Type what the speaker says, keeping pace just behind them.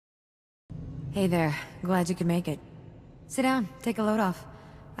Hey there. Glad you could make it. Sit down, take a load off.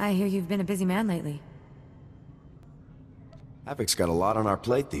 I hear you've been a busy man lately. Havoc's got a lot on our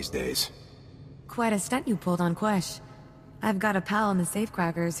plate these days. Quite a stunt you pulled on Quesh. I've got a pal in the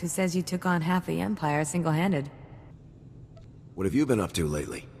Safecrackers who says you took on half the Empire single-handed. What have you been up to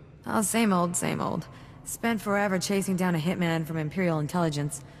lately? Oh, same old, same old. Spent forever chasing down a hitman from Imperial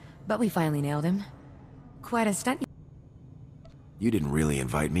Intelligence, but we finally nailed him. Quite a stunt. You didn't really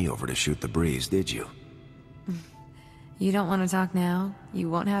invite me over to shoot the breeze, did you? You don't want to talk now, you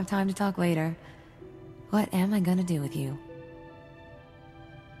won't have time to talk later. What am I gonna do with you?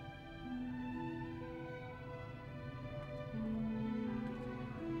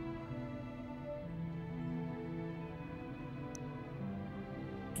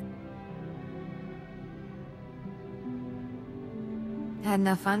 Had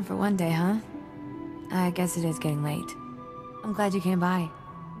enough fun for one day, huh? I guess it is getting late. I'm glad you came by.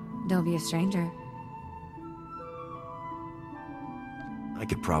 Don't be a stranger. I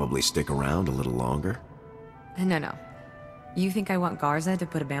could probably stick around a little longer. No. You think I want Garza to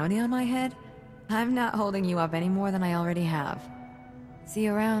put a bounty on my head? I'm not holding you up any more than I already have. See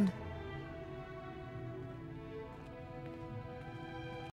you around.